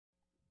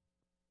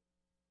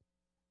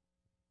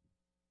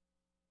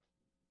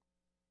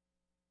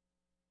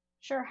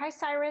Sure. Hi,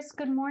 Cyrus.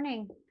 Good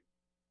morning.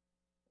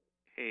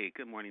 Hey,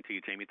 good morning to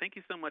you, Jamie. Thank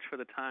you so much for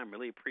the time.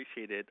 Really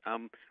appreciate it.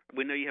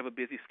 We know you have a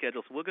busy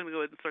schedule, so we're going to go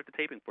ahead and start the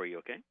taping for you,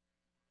 okay?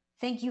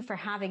 Thank you for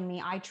having me.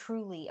 I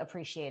truly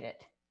appreciate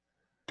it.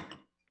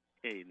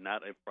 Hey,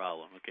 not a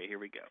problem. Okay, here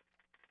we go.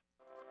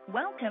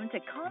 Welcome to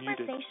Muted.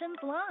 Conversations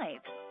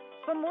Live.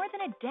 For more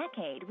than a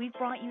decade, we've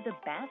brought you the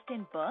best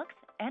in books,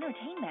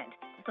 entertainment,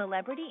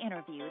 celebrity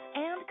interviews,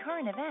 and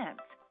current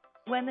events.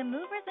 When the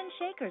movers and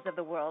shakers of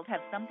the world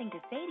have something to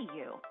say to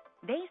you,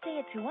 they say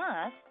it to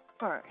us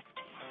first.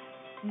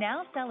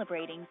 Now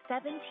celebrating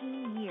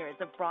 17 years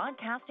of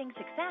broadcasting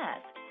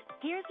success,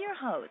 here's your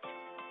host,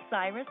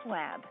 Cyrus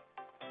Webb.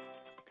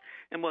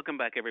 And welcome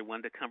back,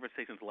 everyone, to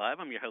Conversations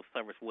Live. I'm your host,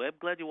 Cyrus Webb.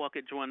 Glad you all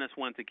could join us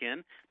once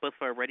again, both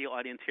for our radio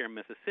audience here in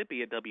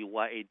Mississippi at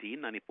WYAD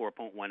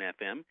 94.1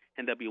 FM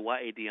and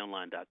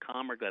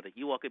WYADonline.com. We're glad that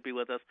you all could be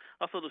with us.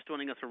 Also, just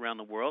joining us around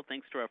the world,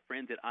 thanks to our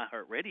friends at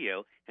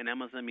iHeartRadio and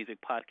Amazon Music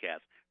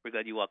Podcast. We're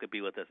glad you all could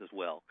be with us as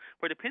well.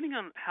 But depending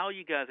on how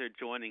you guys are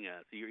joining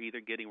us, you're either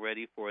getting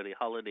ready for the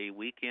holiday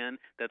weekend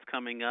that's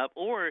coming up,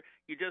 or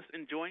you're just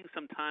enjoying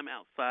some time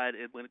outside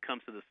when it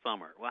comes to the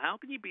summer. Well, how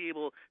can you be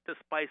able to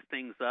spice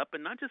things up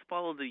and not just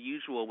follow the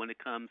usual when it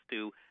comes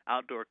to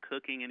outdoor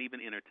cooking and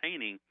even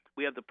entertaining?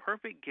 We have the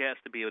perfect guest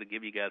to be able to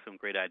give you guys some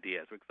great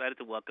ideas. We're excited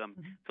to welcome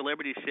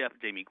celebrity chef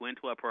Jamie Gwen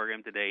to our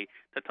program today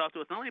to talk to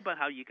us not only about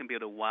how you can be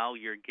able to wow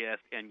your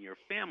guests and your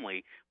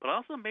family, but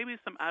also maybe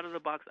some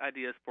out-of-the-box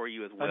ideas for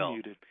you as well.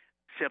 Unmuted.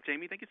 Chef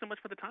Jamie, thank you so much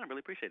for the time.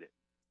 Really appreciate it.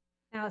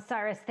 Now,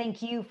 Cyrus,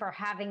 thank you for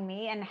having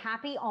me and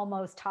happy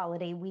almost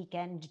holiday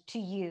weekend to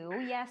you.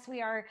 Yes,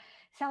 we are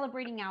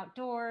celebrating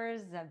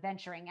outdoors,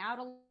 venturing out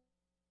a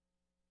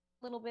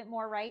little bit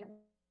more, right?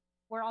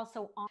 We're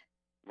also on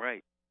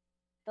Right.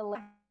 the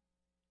level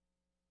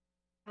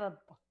of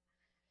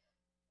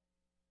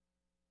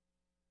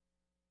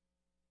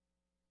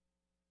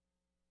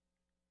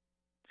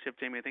Chef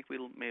Jamie, I think we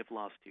may have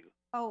lost you.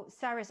 Oh,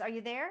 Cyrus, are you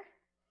there?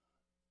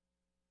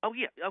 Oh,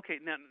 yeah. Okay,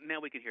 now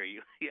we can hear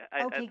you. Yeah,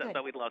 Okay, I good.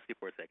 thought we'd lost you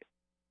for a second.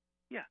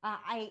 Yeah.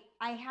 I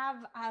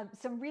have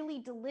some really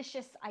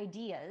delicious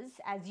ideas,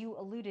 as you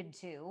alluded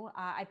to.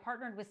 I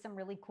partnered with some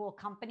really cool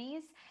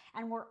companies,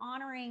 and we're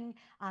honoring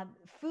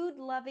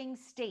food-loving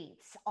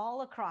states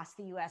all across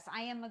the U.S.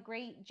 I am a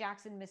great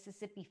Jackson,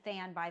 Mississippi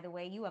fan, by the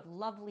way. You have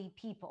lovely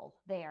people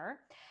there,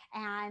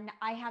 and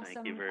I have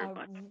Thank you very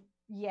much.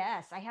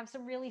 Yes, I have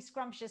some really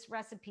scrumptious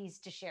recipes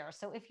to share.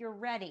 So if you're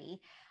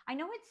ready, I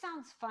know it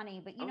sounds funny,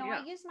 but Oh, I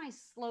yeah. use my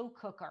slow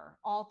cooker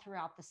all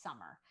throughout the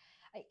summer.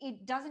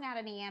 It doesn't add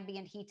any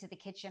ambient heat to the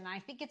kitchen. I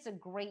think it's a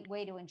great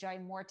way to enjoy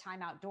more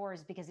time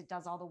outdoors because it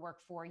does all the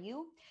work for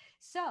you.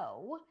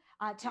 So,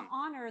 to Mm.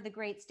 honor the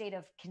great state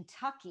of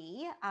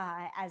Kentucky,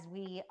 as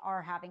we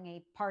are having a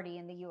party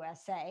in the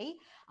USA,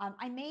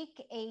 I make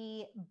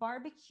a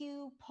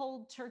barbecue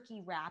pulled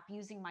turkey wrap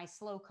using my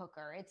slow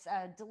cooker. It's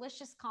a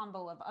delicious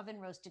combo of oven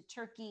roasted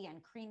turkey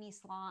and creamy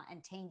slaw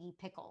and tangy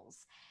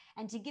pickles.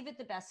 And to give it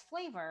the best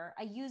flavor,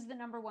 I use the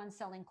number one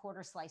selling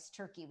quarter slice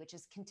turkey, which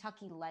is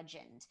Kentucky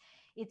Legend.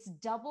 It's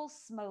double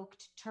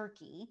smoked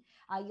turkey.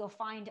 You'll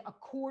find a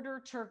quarter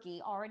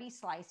turkey already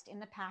sliced in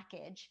the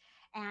package,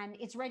 and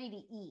it's ready to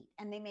eat.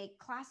 And they make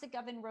classic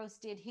oven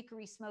roasted,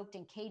 hickory smoked,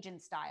 and Cajun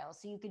style.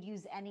 So you could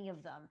use any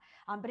of them.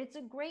 But it's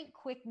a great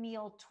quick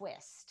meal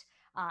twist.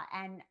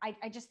 And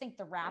I just think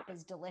the wrap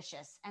is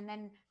delicious. And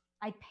then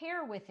I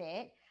pair with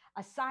it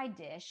a side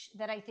dish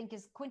that I think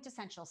is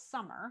quintessential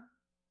summer,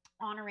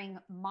 honoring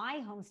my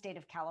home state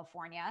of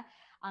California.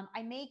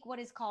 I make what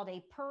is called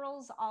a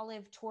pearls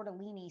olive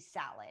tortellini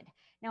salad.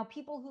 Now,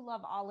 people who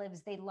love olives,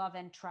 they love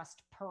and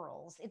trust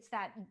pearls. It's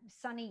that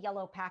sunny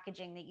yellow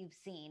packaging that you've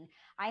seen.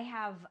 I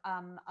have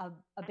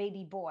a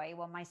baby boy.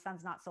 Well, my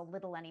son's not so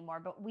little anymore,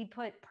 but we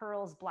put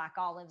pearls black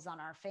olives on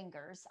our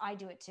fingers. I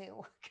do it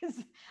too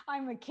because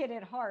I'm a kid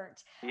at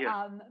heart.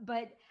 Yeah.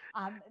 But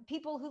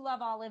people who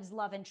love olives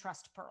love and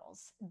trust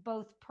pearls.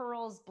 Both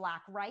pearls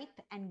black ripe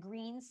and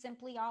green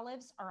simply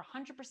olives are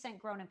 100%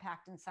 grown and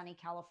packed in sunny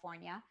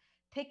California,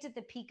 picked at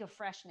the peak of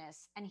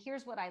freshness. And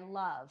here's what I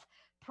love.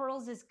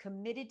 Pearls is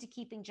committed to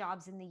keeping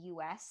jobs in the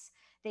US.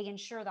 They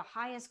ensure the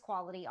highest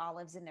quality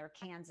olives in their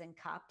cans and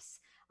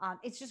cups.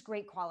 It's just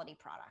great quality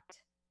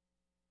product.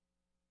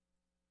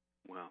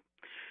 Wow.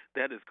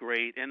 That is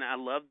great. And I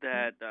love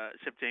that,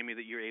 Chef Jamie,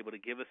 that you're able to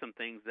give us some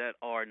things that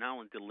are not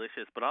only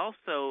delicious, but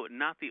also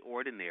not the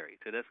ordinary.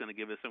 So that's going to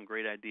give us some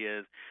great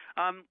ideas.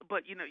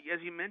 But,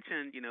 as you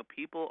mentioned,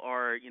 people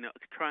are,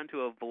 trying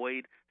to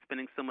avoid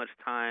spending so much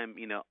time,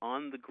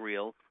 on the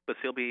grill, but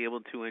still be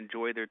able to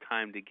enjoy their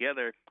time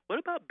together. What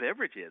about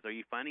beverages? Are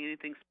you finding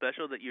anything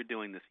special that you're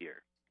doing this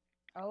year?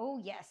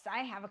 Oh, yes, I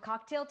have a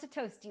cocktail to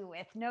toast you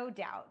with, no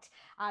doubt.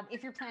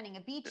 If you're planning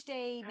a beach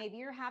day, maybe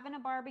you're having a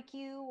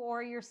barbecue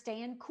or you're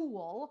staying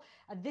cool,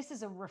 this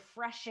is a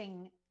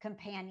refreshing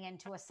companion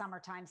to a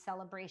summertime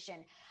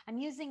celebration. I'm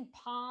using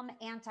Palm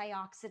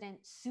antioxidant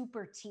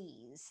super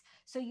teas.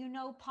 So you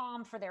know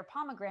Palm for their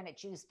pomegranate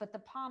juice, but the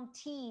Palm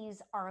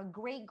teas are a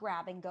great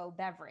grab and go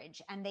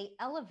beverage, and they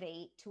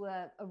elevate to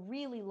a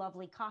really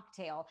lovely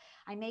cocktail.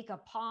 I make a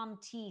Palm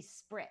tea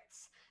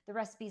spritz. The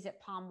recipe's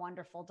at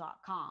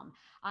palmwonderful.com.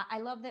 I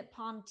love that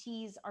Palm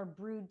teas are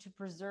brewed to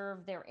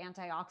preserve their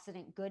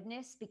antioxidant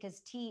goodness because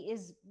tea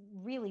is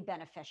really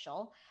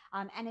beneficial.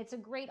 And it's a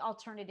great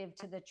alternative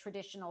to the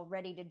traditional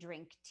ready to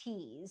drink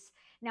teas.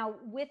 Now,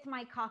 with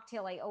my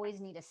cocktail, I always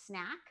need a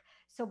snack.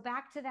 So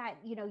back to that,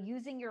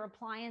 using your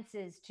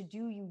appliances to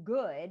do you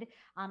good.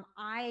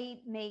 I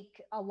make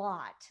a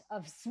lot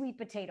of sweet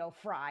potato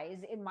fries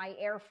in my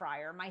air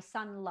fryer. My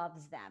son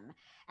loves them.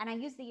 And I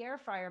use the air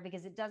fryer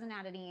because it doesn't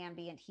add any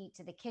ambient heat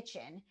to the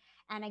kitchen.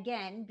 And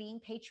again, being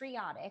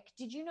patriotic,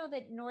 did you know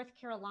that North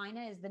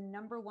Carolina is the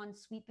 #1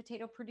 sweet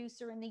potato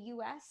producer in the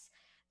U.S.?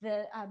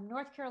 The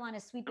North Carolina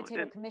Sweet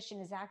Potato Commission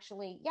is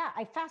actually,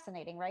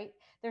 fascinating, right?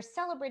 They're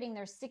celebrating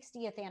their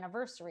 60th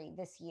anniversary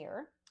this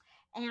year.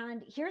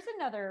 And here's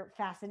another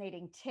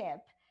fascinating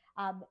tip.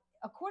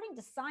 According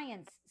to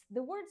science,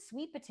 the word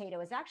sweet potato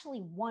is actually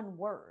one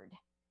word,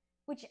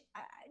 which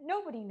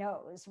nobody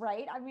knows,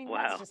 right? I mean,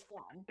 wow. That's just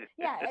fun.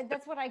 Yeah,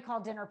 that's what I call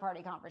dinner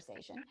party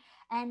conversation.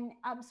 And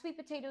sweet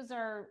potatoes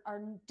are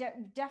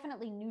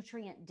definitely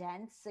nutrient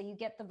dense. So you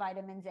get the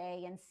vitamins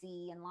A and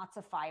C and lots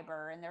of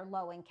fiber, and they're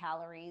low in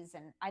calories.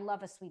 And I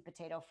love a sweet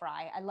potato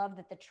fry. I love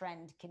that the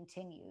trend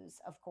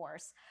continues, of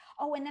course.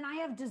 Oh, and then I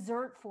have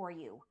dessert for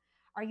you.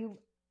 Are you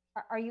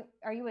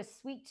a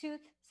sweet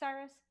tooth,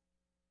 Cyrus?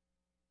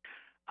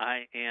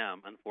 I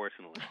am,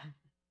 unfortunately.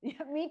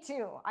 Yeah, me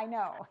too. I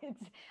know.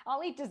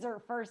 I'll eat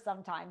dessert first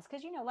sometimes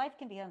because life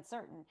can be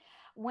uncertain.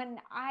 When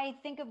I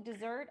think of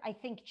dessert, I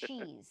think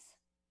cheese.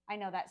 I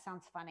know that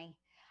sounds funny.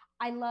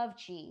 I love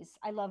cheese.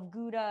 I love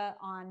Gouda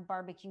on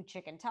barbecue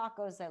chicken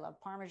tacos. I love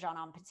Parmesan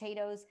on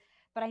potatoes,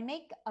 but I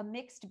make a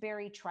mixed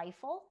berry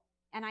trifle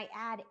and I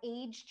add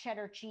aged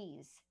cheddar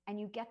cheese, and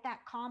you get that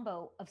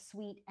combo of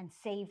sweet and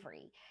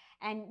savory.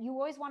 And you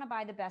always want to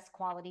buy the best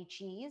quality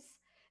cheese.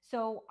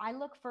 So I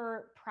look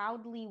for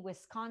Proudly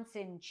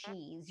Wisconsin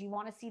cheese. You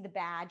want to see the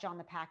badge on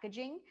the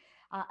packaging.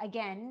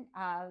 Again,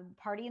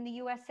 party in the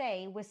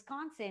USA,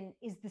 Wisconsin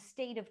is the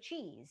state of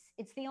cheese.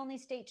 It's the only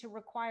state to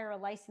require a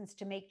license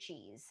to make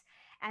cheese.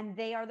 And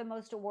they are the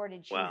most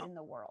awarded cheese in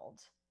the world.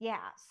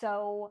 Yeah.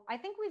 So I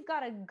think we've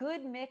got a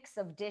good mix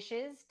of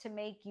dishes to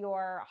make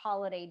your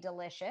holiday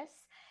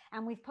delicious.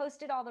 And we've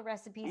posted all the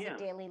recipes at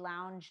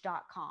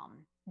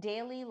dailylounge.com.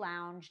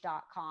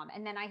 Dailylounge.com.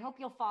 And then I hope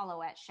you'll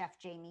follow at Chef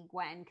Jamie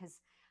Gwen, because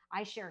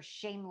I share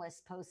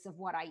shameless posts of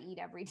what I eat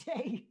every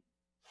day.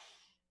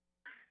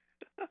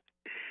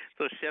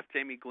 So Chef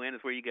Jamie Gwen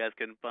is where you guys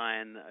can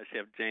find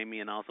Chef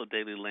Jamie, and also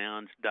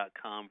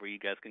dailylounge.com where you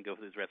guys can go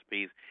for these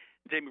recipes.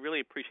 Jamie,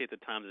 really appreciate the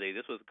time today.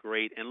 This was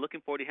great, and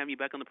looking forward to having you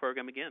back on the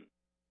program again.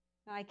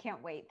 I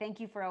can't wait. Thank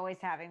you for always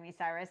having me,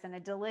 Cyrus, and a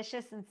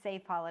delicious and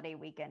safe holiday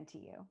weekend to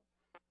you.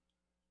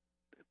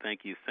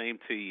 Thank you. Same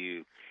to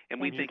you. And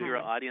we thank your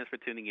audience for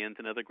tuning in to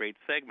another great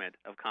segment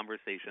of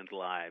Conversations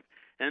Live.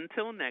 And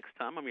until next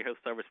time, I'm your host,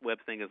 Cyrus Webb,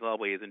 saying, as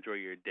always, enjoy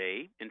your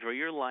day, enjoy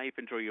your life,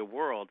 enjoy your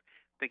world.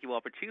 Thank you all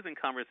for choosing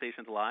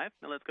Conversations Live.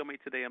 Now let's go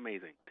make today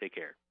amazing. Take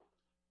care.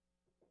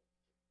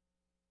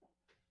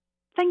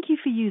 Thank you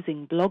for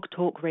using Blog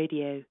Talk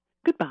Radio.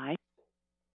 Goodbye.